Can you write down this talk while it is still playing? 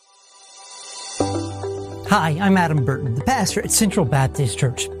Hi, I'm Adam Burton, the pastor at Central Baptist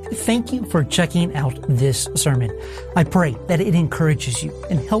Church. Thank you for checking out this sermon. I pray that it encourages you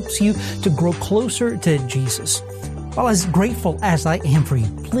and helps you to grow closer to Jesus. While as grateful as I am for you,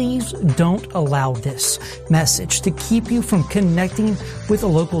 please don't allow this message to keep you from connecting with a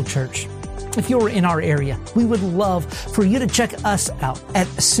local church. If you're in our area, we would love for you to check us out at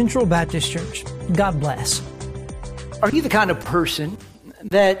Central Baptist Church. God bless. Are you the kind of person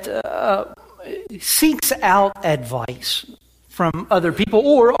that seeks out advice from other people,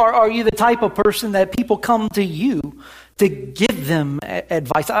 or are you the type of person that people come to you to give them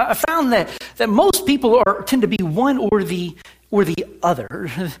advice? I found that most people tend to be one or the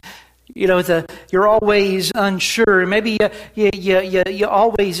other. You know, you're always unsure. Maybe you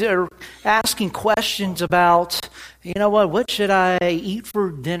always are asking questions about, you know what should I eat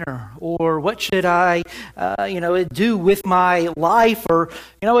for dinner? Or what should I, do with my life? Or,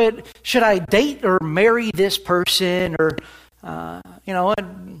 should I date or marry this person? Or,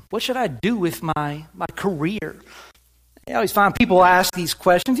 what should I do with my career? I always find people ask these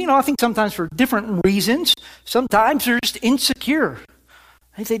questions, I think sometimes for different reasons. Sometimes they're just insecure.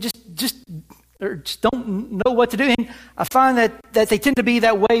 They just don't know what to do. And I find that they tend to be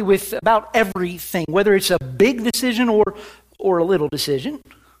that way with about everything, whether it's a big decision or a little decision.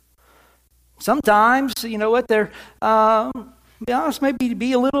 Sometimes, they're, be honest, maybe to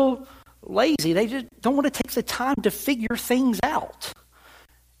be a little lazy. They just don't want to take the time to figure things out.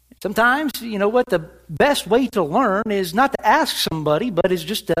 Sometimes, the best way to learn is not to ask somebody, but is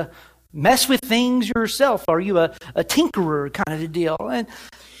just to mess with things yourself. Are you a tinkerer kind of a deal?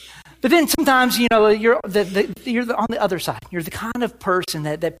 But then sometimes, you're on the other side. You're the kind of person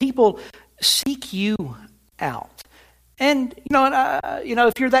that people seek you out. And,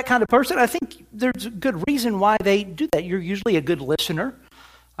 if you're that kind of person, I think there's a good reason why they do that. You're usually a good listener.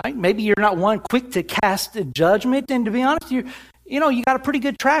 Right? Maybe you're not one quick to cast a judgment. And to be honest, you got a pretty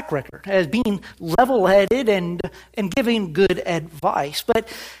good track record as being level-headed and giving good advice. But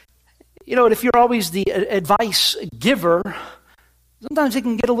if you're always the advice giver, sometimes it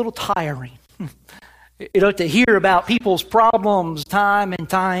can get a little tiring. To hear about people's problems time and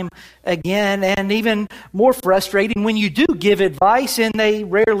time again, and even more frustrating when you do give advice and they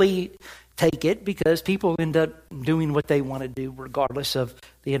rarely take it because people end up doing what they want to do regardless of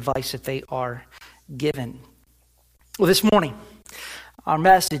the advice that they are given. Well, this morning, our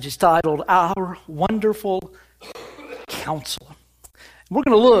message is titled, Our Wonderful Counselor. We're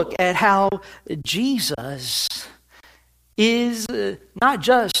going to look at how Jesus is not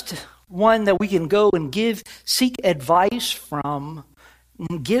just one that we can go and seek advice from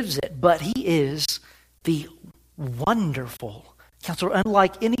and gives it, but he is the wonderful counselor,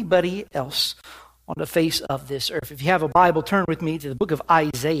 unlike anybody else on the face of this earth. If you have a Bible, turn with me to the book of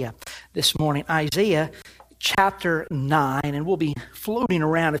Isaiah this morning. Isaiah chapter 9, and we'll be floating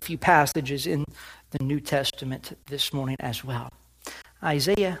around a few passages in the New Testament this morning as well.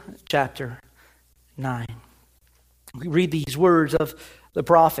 Isaiah chapter 9. We read these words of the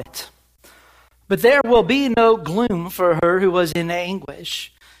prophet. But there will be no gloom for her who was in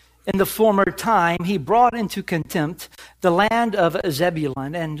anguish. In the former time he brought into contempt the land of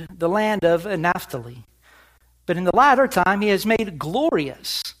Zebulun and the land of Naphtali. But in the latter time he has made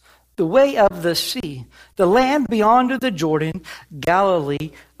glorious the way of the sea, the land beyond the Jordan,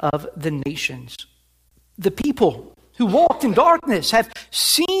 Galilee of the nations. The people who walked in darkness have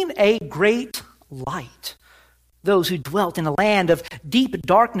seen a great light. Those who dwelt in a land of deep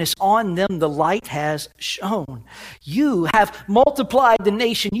darkness, on them the light has shone. You have multiplied the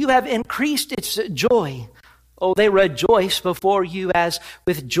nation. You have increased its joy. Oh, they rejoice before you as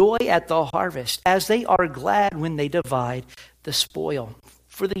with joy at the harvest, as they are glad when they divide the spoil.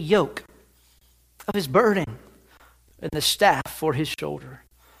 For the yoke of his burden and the staff for his shoulder,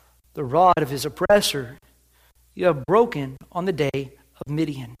 the rod of his oppressor, you have broken on the day of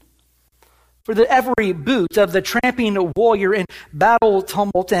Midian. For every boot of the tramping warrior in battle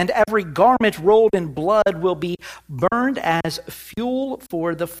tumult and every garment rolled in blood will be burned as fuel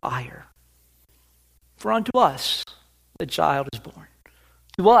for the fire. For unto us a child is born.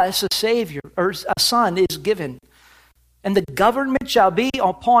 To us a Savior, or a Son is given. And the government shall be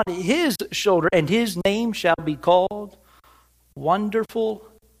upon his shoulder, and his name shall be called Wonderful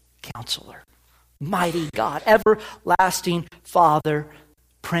Counselor, Mighty God, Everlasting Father,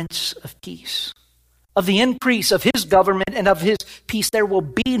 Prince of Peace. Of the increase of his government and of his peace there will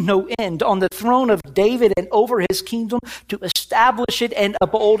be no end on the throne of David and over his kingdom, to establish it and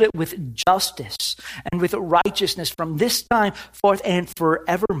uphold it with justice and with righteousness from this time forth and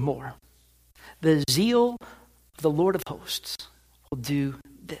forevermore. The zeal of the Lord of hosts will do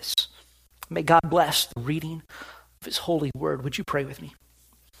this. May God bless the reading of his holy word. Would you pray with me?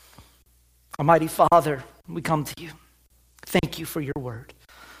 Almighty Father, we come to you. Thank you for your word.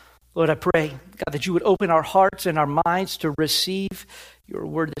 Lord, I pray, God, that you would open our hearts and our minds to receive your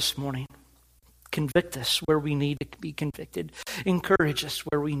word this morning. Convict us where we need to be convicted. Encourage us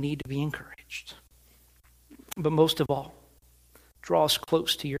where we need to be encouraged. But most of all, draw us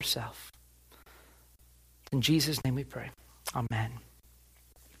close to yourself. In Jesus' name we pray. Amen.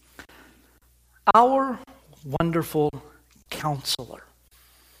 Our wonderful counselor.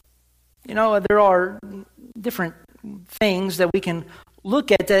 You know, there are different things that we can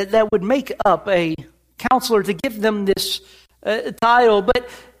look at that would make up a counselor to give them this title. But,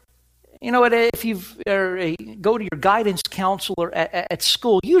 you know, if you go to your guidance counselor at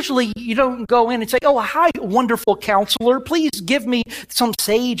school, usually you don't go in and say, "Oh, hi, wonderful counselor. Please give me some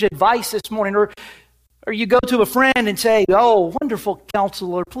sage advice this morning." Or you go to a friend and say, "Oh, wonderful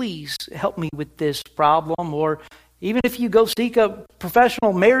counselor, please help me with this problem." Or even if you go seek a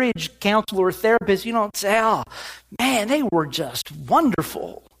professional marriage counselor or therapist, you don't say, "Oh, man, they were just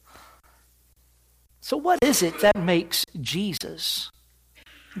wonderful." So what is it that makes Jesus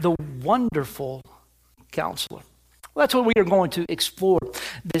the wonderful counselor? Well, that's what we are going to explore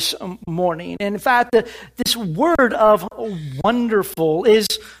this morning. And in fact, this word of wonderful is,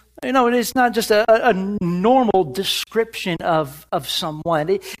 you know, it is not just a normal description of someone.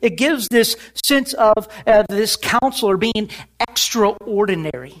 It gives this sense of this counselor being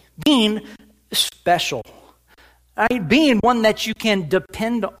extraordinary, being special, right? Being one that you can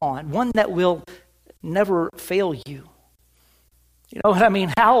depend on, one that will never fail you. You know what I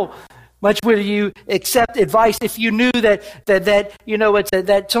mean? How much would you accept advice if you knew that you know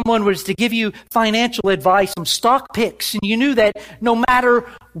that someone was to give you financial advice, some stock picks, and you knew that no matter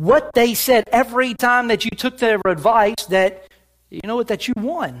what they said, every time that you took their advice, that you know what, that you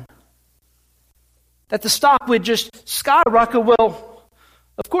won, that the stock would just skyrocket? Well,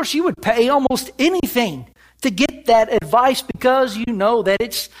 of course you would pay almost anything to get that advice, because you know that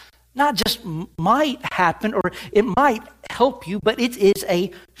it's not just might happen or it might help you, but it is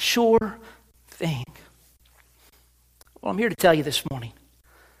a sure thing. Well, I'm here to tell you this morning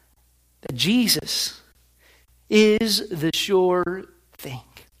that Jesus is the sure thing.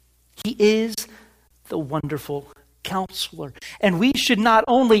 He is the wonderful counselor. And we should not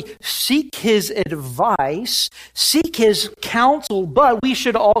only seek his advice, seek his counsel, but we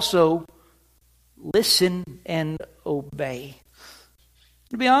should also listen and obey.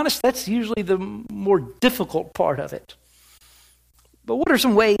 To be honest, that's usually the more difficult part of it. But what are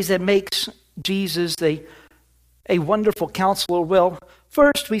some ways that makes Jesus a wonderful counselor? Well,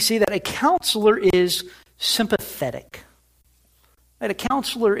 first we see that a counselor is sympathetic. That a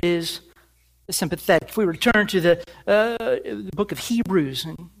counselor is sympathetic. If we return to the book of Hebrews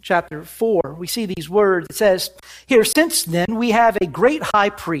in chapter 4, we see these words. It says here, "Since then we have a great high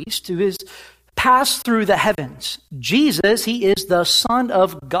priest who is passed through the heavens. Jesus, he is the Son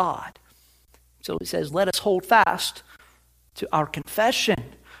of God." So he says, let us hold fast to our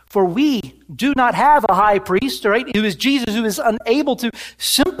confession. For we do not have a high priest, right, who is Jesus, who is unable to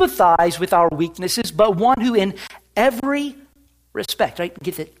sympathize with our weaknesses, but one who in every respect, right,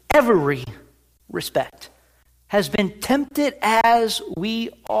 get it, every respect, has been tempted as we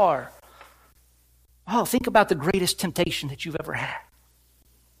are. Oh, think about the greatest temptation that you've ever had.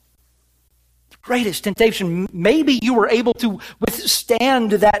 Greatest temptation. Maybe you were able to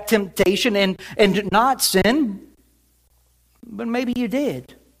withstand that temptation and not sin, but maybe you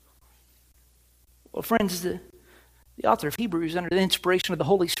did. Well, friends, the author of Hebrews, under the inspiration of the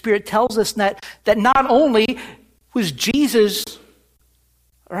Holy Spirit, tells us that not only was Jesus,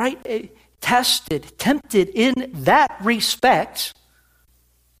 right, tempted in that respect,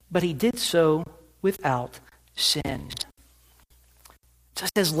 but he did so without sin. So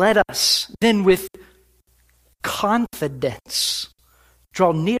it says, let us then with confidence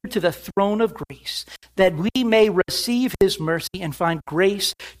draw near to the throne of grace, that we may receive his mercy and find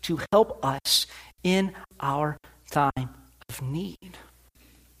grace to help us in our time of need.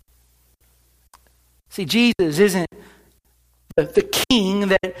 See, Jesus isn't the king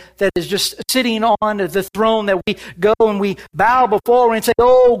that is just sitting on the throne that we go and we bow before and say,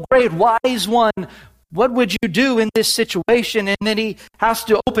 "Oh, great wise one, what would you do in this situation?" And then he has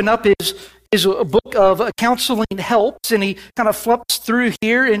to open up his book of counseling helps, and he kind of flips through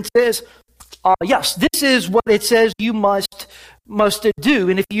here and says, yes, this is what it says you must do.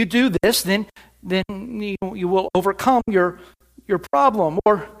 And if you do this, then you will overcome your problem.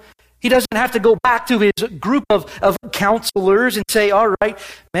 Or he doesn't have to go back to his group of counselors and say, "All right,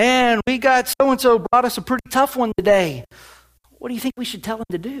 man, we got so-and-so brought us a pretty tough one today. What do you think we should tell him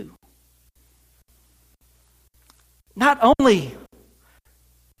to do?" Not only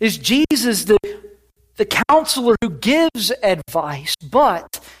is Jesus the counselor who gives advice,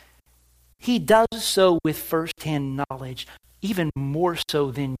 but he does so with firsthand knowledge, even more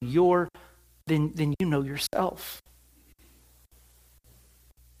so than you know yourself.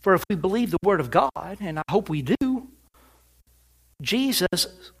 For if we believe the Word of God, and I hope we do, Jesus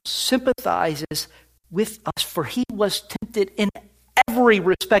sympathizes with us, for he was tempted in every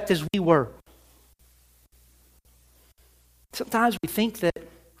respect as we were. Sometimes we think that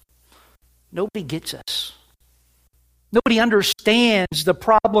nobody gets us. Nobody understands the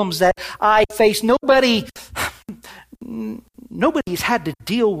problems that I face. Nobody's had to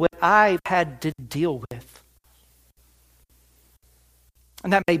deal with what I've had to deal with.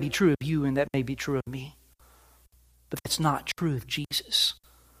 And that may be true of you, and that may be true of me. But that's not true of Jesus.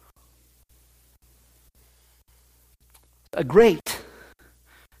 A great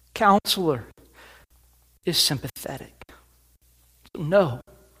counselor is sympathetic. So know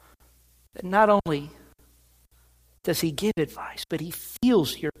that not only does he give advice, but he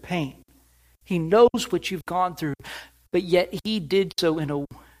feels your pain. He knows what you've gone through, but yet he did so in a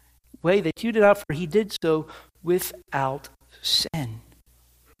way that you did not, for he did so without sin.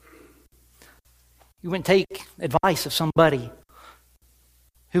 You wouldn't take advice of somebody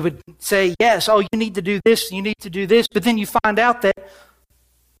who would say, yes, oh, you need to do this, you need to do this, but then you find out that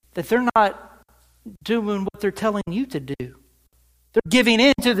they're not doing what they're telling you to do. They're giving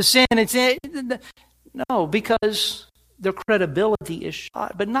in to the sin. No, because their credibility is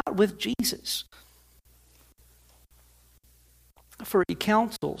shot, but not with Jesus. For he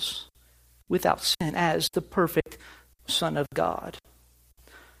counsels without sin as the perfect Son of God.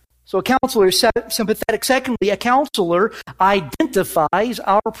 So a counselor is sympathetic. Secondly, a counselor identifies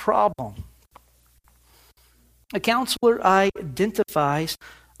our problem. A counselor identifies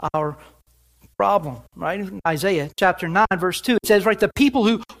our problem, right? In Isaiah chapter 9, verse 2, it says, right, the people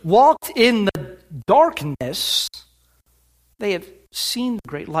who walked in the darkness, they have seen the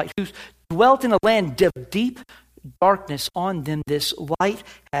great light. Who dwelt in a land of deep darkness, on them this light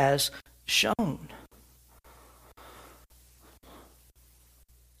has shone.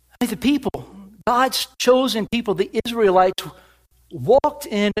 The people, God's chosen people, the Israelites, walked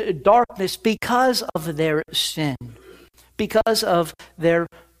in darkness because of their sin, because of their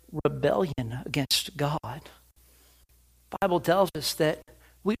rebellion against God. The Bible tells us that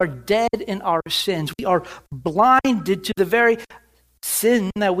we are dead in our sins. We are blinded to the very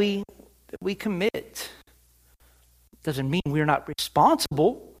sin that we commit. Doesn't mean we're not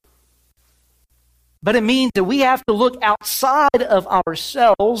responsible. But it means that we have to look outside of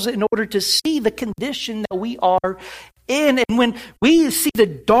ourselves in order to see the condition that we are in. And when we see the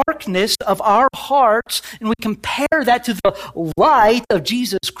darkness of our hearts and we compare that to the light of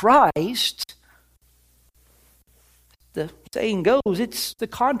Jesus Christ, the saying goes, the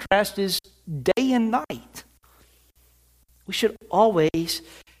contrast is day and night. We should always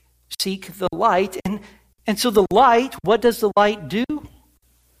seek the light. And so the light, what does the light do?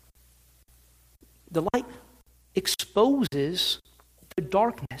 The light exposes the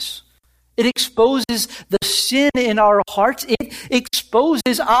darkness. It exposes the sin in our hearts. It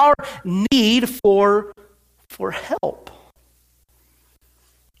exposes our need for help.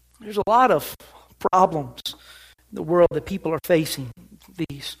 There's a lot of problems in the world that people are facing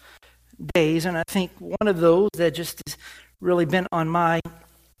these days, and I think one of those that just has really been on my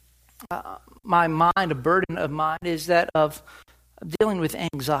mind, a burden of mine, is that of dealing with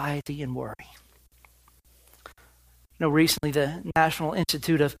anxiety and worry. Recently the National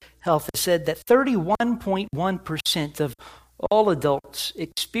Institute of Health has said that 31.1% of all adults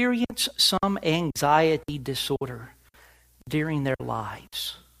experience some anxiety disorder during their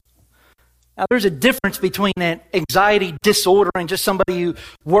lives. Now, there's a difference between an anxiety disorder and just somebody who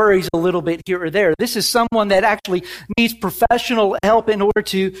worries a little bit here or there. This is someone that actually needs professional help in order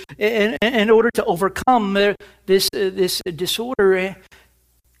to overcome this disorder. And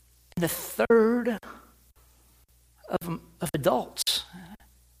a third of adults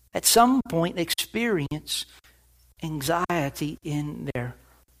at some point experience anxiety in their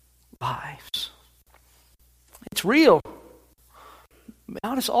lives. It's real. To be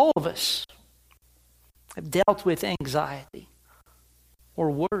honest, all of us have dealt with anxiety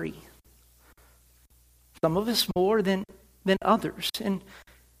or worry. Some of us more than others. And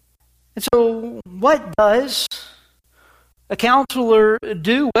so what does a counselor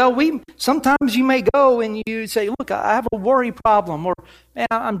do? Well, sometimes you may go and you say, look, I have a worry problem, or man,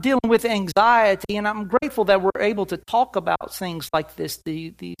 I'm dealing with anxiety, and I'm grateful that we're able to talk about things like this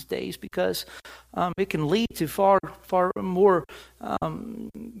these days, because it can lead to far more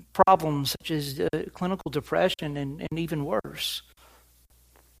problems, such as clinical depression and even worse.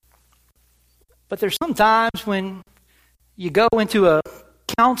 But there's sometimes when you go into a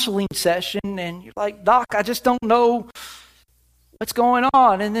counseling session and you're like, Doc, I just don't know what's going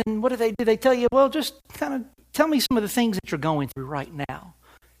on. And then what do? They tell you, well, just kind of tell me some of the things that you're going through right now.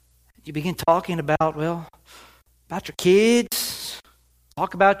 You begin talking about your kids,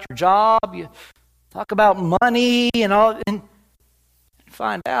 talk about your job, you talk about money and all, and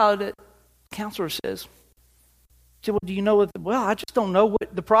find out that the counselor says, well, do you know what? Well, I just don't know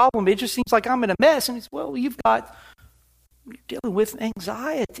what the problem is. It just seems like I'm in a mess. And he says, well, you're dealing with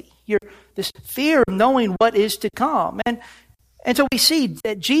anxiety. This fear of knowing what is to come. And so we see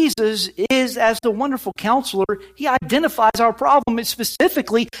that Jesus is, as the wonderful counselor, he identifies our problem. It's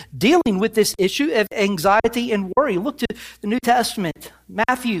specifically dealing with this issue of anxiety and worry. Look to the New Testament,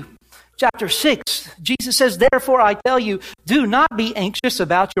 Matthew chapter 6. Jesus says, therefore I tell you, do not be anxious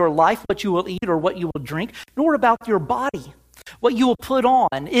about your life, what you will eat or what you will drink, nor about your body, what you will put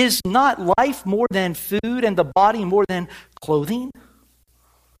on. Is not life more than food, and the body more than clothing?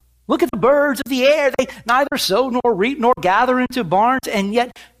 Look at the birds of the air. They neither sow nor reap nor gather into barns, and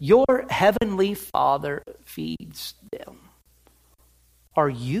yet your heavenly Father feeds them. Are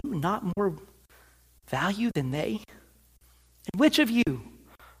you not more value than they? And which of you,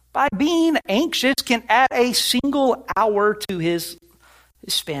 by being anxious, can add a single hour to his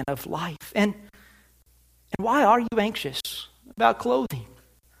span of life? And why are you anxious about clothing?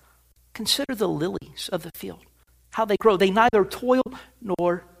 Consider the lilies of the field, how they grow. They neither toil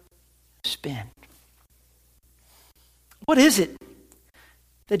nor spin. What is it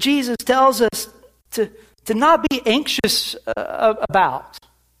that Jesus tells us to not be anxious about?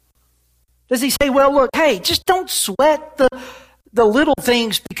 Does he say, well, look, hey, just don't sweat the little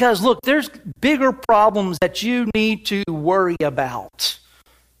things, because look, there's bigger problems that you need to worry about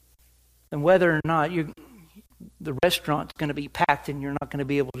than whether or not the restaurant's going to be packed and you're not going to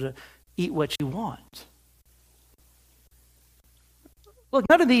be able to eat what you want? Look,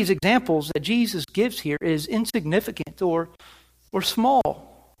 none of these examples that Jesus gives here is insignificant or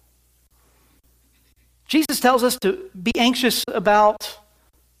small. Jesus tells us to be anxious about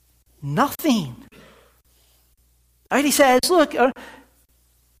nothing. Right? He says, look,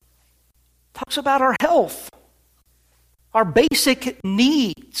 talks about our health, our basic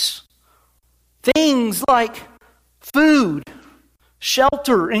needs, things like food,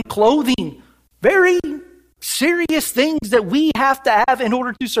 shelter, and clothing, very serious things that we have to have in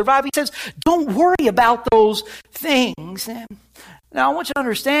order to survive. He says, don't worry about those things. And now I want you to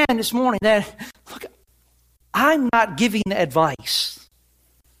understand this morning that, look, I'm not giving advice.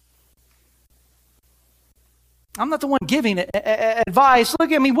 I'm not the one giving advice.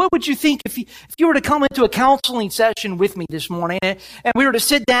 Look, I mean, what would you think if you were to come into a counseling session with me this morning and we were to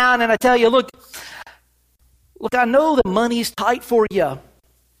sit down and I tell you, look, I know the money's tight for you,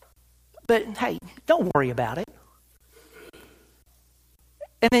 but hey, don't worry about it.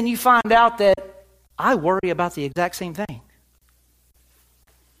 And then you find out that I worry about the exact same thing.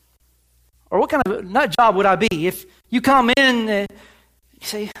 Or what kind of nut job would I be if you come in and you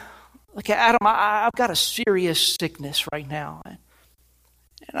say, look, Adam, I've got a serious sickness right now. And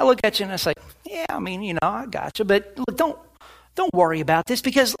I look at you and I say, yeah, I mean, I got you. But look, don't worry about this,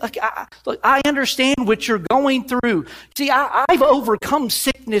 because I understand what you're going through. See, I've overcome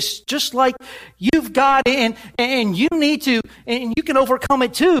sickness just like you've got, and you need to, and you can overcome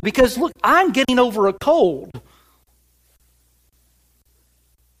it too, because look, I'm getting over a cold.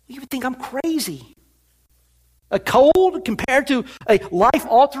 You would think I'm crazy. A cold compared to a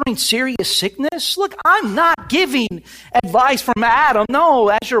life-altering serious sickness? Look, I'm not giving advice from Adam. No,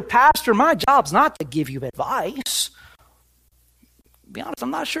 as your pastor, my job's not to give you advice. To be honest,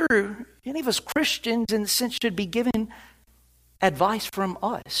 I'm not sure any of us Christians in a sense should be given advice from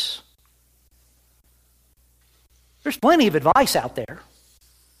us. There's plenty of advice out there.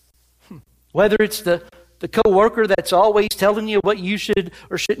 Whether it's the coworker that's always telling you what you should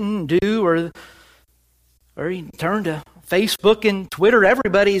or shouldn't do, or you turn to Facebook and Twitter,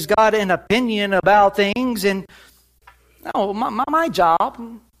 everybody's got an opinion about things. And no, my job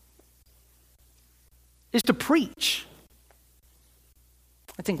is to preach.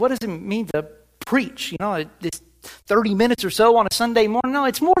 I think, what does it mean to preach? The 30 minutes or so on a Sunday morning. No,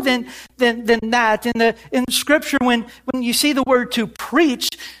 it's more than that. In Scripture, when you see the word to preach,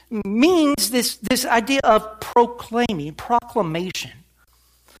 means this idea of proclamation.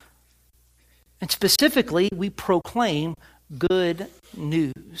 And specifically, we proclaim good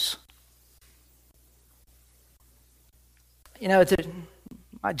news.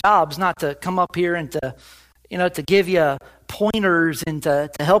 My job's not to come up here and to give you pointers and to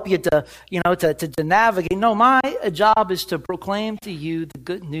help you to navigate. No, my job is to proclaim to you the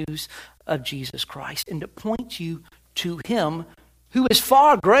good news of Jesus Christ and to point you to Him who is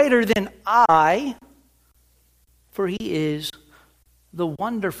far greater than I, for He is the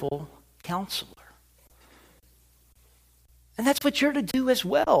wonderful Counselor. And that's what you're to do as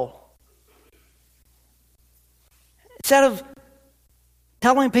well. Instead of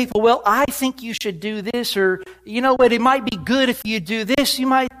telling people, well, I think you should do this, or, you know what, it might be good if you do this, you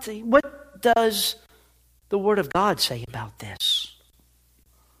might think, what does the Word of God say about this?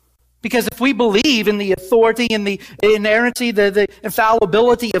 Because if we believe in the authority and the inerrancy, the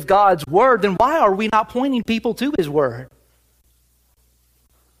infallibility of God's Word, then why are we not pointing people to His Word?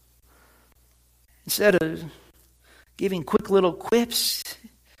 Instead of giving quick little quips,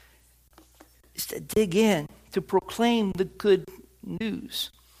 is to dig in, to proclaim the good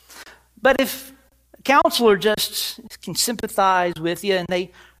news. But if a counselor just can sympathize with you and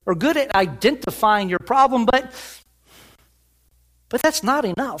they are good at identifying your problem, but that's not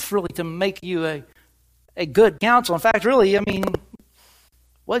enough really to make you a good counselor. In fact, really,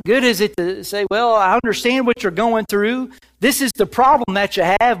 what good is it to say, well, I understand what you're going through. This is the problem that you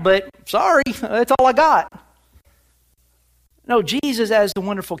have, but sorry, that's all I got. No, Jesus, as the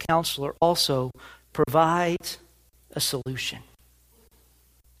wonderful counselor, also provides a solution.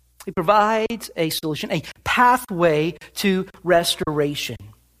 He provides a solution, a pathway to restoration.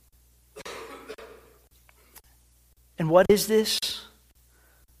 And what is this?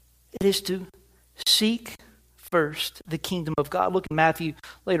 It is to seek first the kingdom of God. Look at Matthew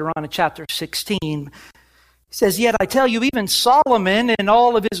later on in chapter 16. He says, "Yet I tell you, even Solomon in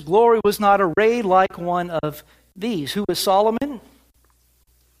all of his glory was not arrayed like one of these." Who was Solomon?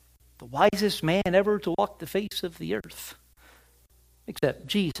 The wisest man ever to walk the face of the earth. Except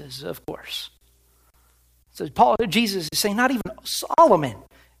Jesus, of course. So Jesus is saying, not even Solomon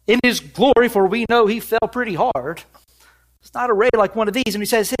in his glory, for we know he fell pretty hard. It's not arrayed like one of these. And he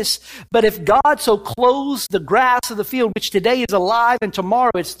says this, "But if God so clothes the grass of the field, which today is alive and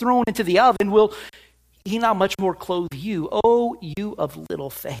tomorrow it's thrown into the oven, will He not much more clothe you, O you of little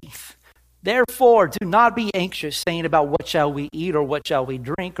faith? Therefore, do not be anxious, saying about what shall we eat, or what shall we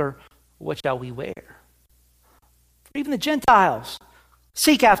drink, or what shall we wear? For even the Gentiles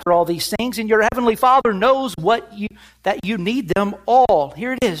seek after all these things, and your heavenly Father knows that you need them all."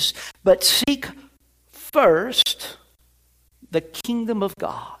 Here it is. "But seek first the kingdom of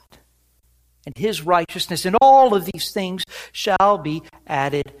God and His righteousness, and all of these things shall be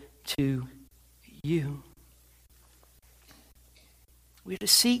added to you." We're to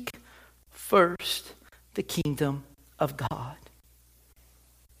seek first the kingdom of God.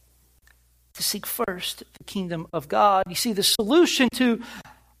 To seek first the kingdom of God. You see, the solution to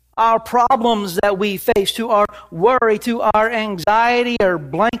our problems that we face, to our worry, to our anxiety, or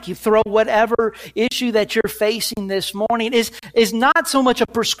blank, you throw whatever issue that you're facing this morning, is not so much a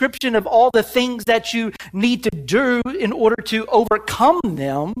prescription of all the things that you need to do in order to overcome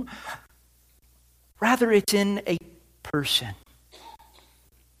them. Rather, it's in a person.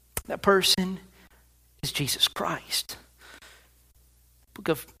 That person is Jesus Christ. The book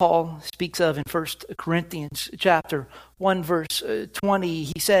of Paul speaks of in 1 Corinthians chapter 1 verse 20.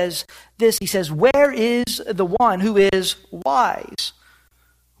 He says this, he says, "Where is the one who is wise?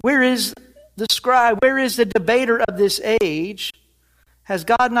 Where is the scribe? Where is the debater of this age? Has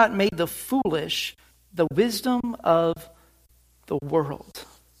God not made the foolish the wisdom of the world?"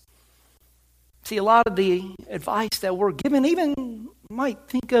 See, a lot of the advice that we're given, even might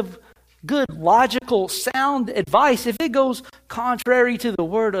think of good, logical, sound advice. If it goes contrary to the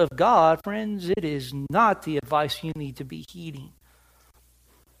Word of God, friends, it is not the advice you need to be heeding.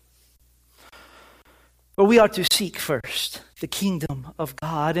 But we are to seek first the kingdom of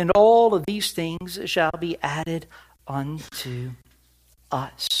God, and all of these things shall be added unto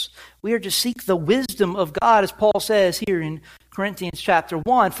us. We are to seek the wisdom of God, as Paul says here in Corinthians chapter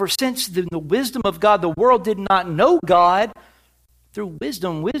 1. "For since the wisdom of God, the world did not know God through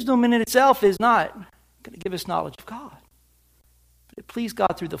wisdom." Wisdom in itself is not going to give us knowledge of God. But it pleased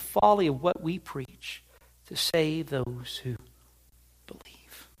God through the folly of what we preach to save those who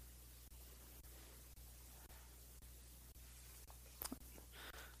believe.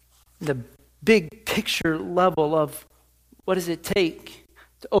 The big picture level of what does it take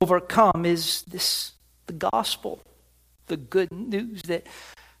to overcome is the gospel, the good news that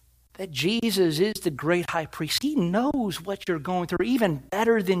Jesus is the great high priest. He knows what you're going through even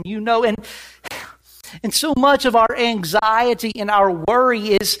better than you know. And so much of our anxiety and our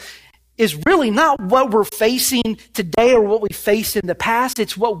worry is really not what we're facing today or what we faced in the past.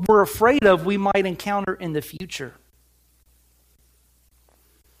 It's what we're afraid of we might encounter in the future.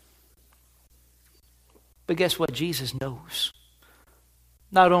 But guess what? Jesus knows.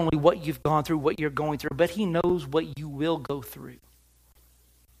 Not only what you've gone through, what you're going through, but He knows what you will go through.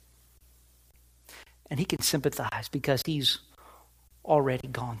 And He can sympathize because He's already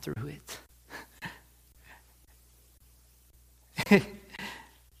gone through it.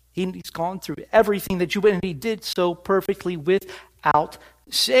 He's gone through everything that you would, and He did so perfectly without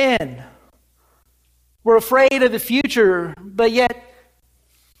sin. We're afraid of the future, but yet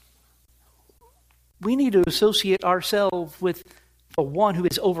we need to associate ourselves with the one who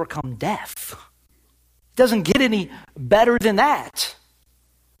has overcome death. It doesn't get any better than that.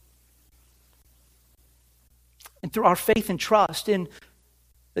 And through our faith and trust in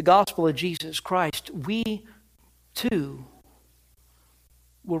the gospel of Jesus Christ, we too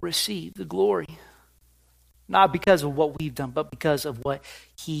will receive the glory. Not because of what we've done, but because of what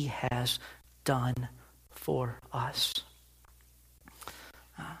He has done for us.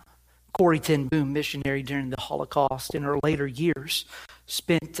 Corrie ten Boom, missionary during the Holocaust in her later years,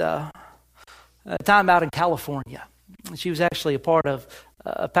 spent time out in California. She was actually a part of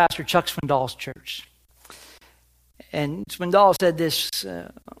Pastor Chuck Swindoll's church. And Swindoll said this,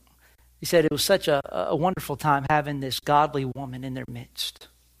 he said it was such a wonderful time having this godly woman in their midst.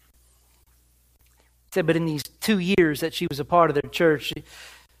 He said, but in these 2 years that she was a part of their church,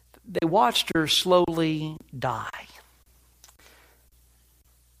 they watched her slowly die.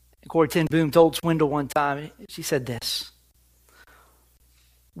 Corrie ten Boom told Swindoll one time, she said this: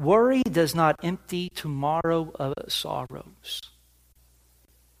 worry does not empty tomorrow of sorrows.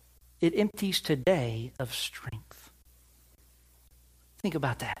 It empties today of strength. Think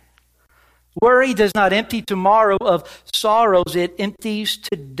about that. Worry does not empty tomorrow of sorrows. It empties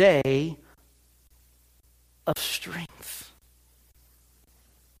today of strength.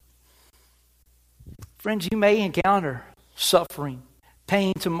 Friends, you may encounter suffering,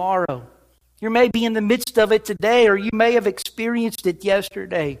 pain tomorrow. You may be in the midst of it today, or you may have experienced it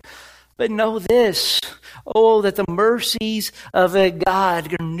yesterday. But know this, that the mercies of a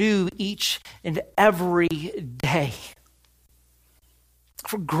God are new each and every day.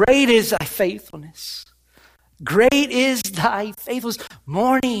 For great is thy faithfulness. Great is thy faithfulness.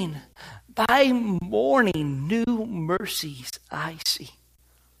 Morning by morning, new mercies I see.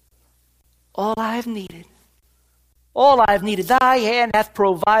 All I've needed, thy hand hath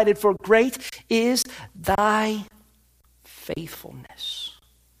provided, for great is thy faithfulness,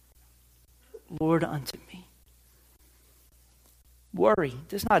 Lord, unto me. Worry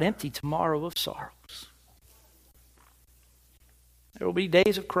does not empty tomorrow of sorrows. There will be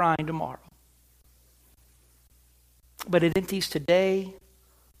days of crying tomorrow. But it empties today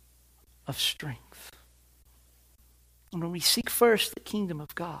of strength. And when we seek first the kingdom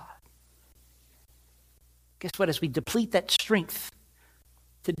of God, guess what? As we deplete that strength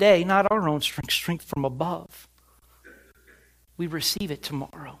today, not our own strength from above, we receive it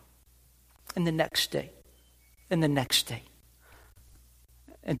tomorrow and the next day and the next day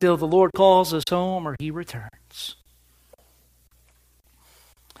until the Lord calls us home or He returns.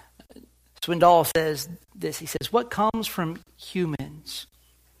 Swindoll says this. He says, what comes from humans?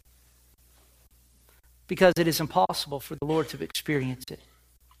 Because it is impossible for the Lord to experience it.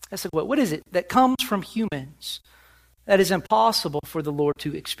 I said, what is it that comes from humans that is impossible for the Lord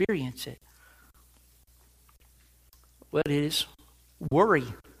to experience it? Well, it is worry.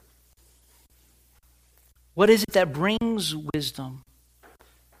 What is it that brings wisdom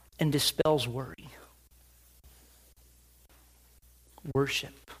and dispels worry?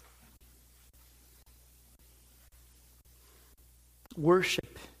 Worship.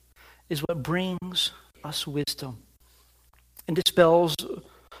 Worship is what brings us wisdom and dispels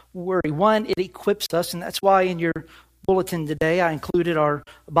worry. One, it equips us, and that's why in your bulletin today I included our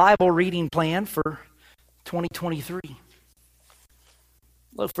Bible reading plan for 2023.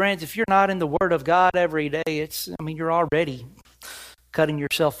 Look, friends, if you're not in the Word of God every day, you're already cutting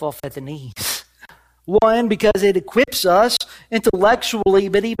yourself off at the knees. One, because it equips us intellectually,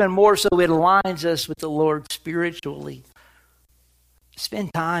 but even more so, it aligns us with the Lord spiritually.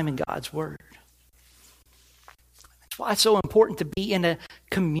 Spend time in God's Word. That's why it's so important to be in a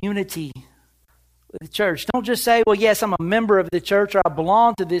community with the church. Don't just say, well, yes, I'm a member of the church or I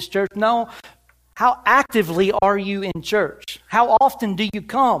belong to this church. No. How actively are you in church? How often do you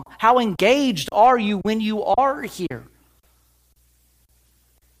come? How engaged are you when you are here?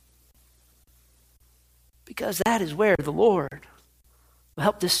 Because that is where the Lord will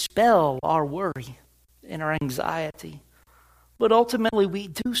help dispel our worry and our anxiety. But ultimately we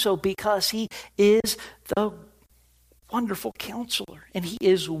do so because He is the wonderful Counselor and He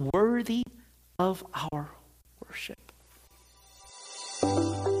is worthy of our worship.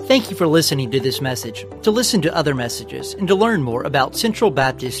 Thank you for listening to this message. To listen to other messages and to learn more about Central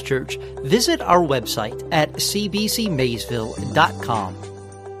Baptist Church, visit our website at cbcmaysville.com.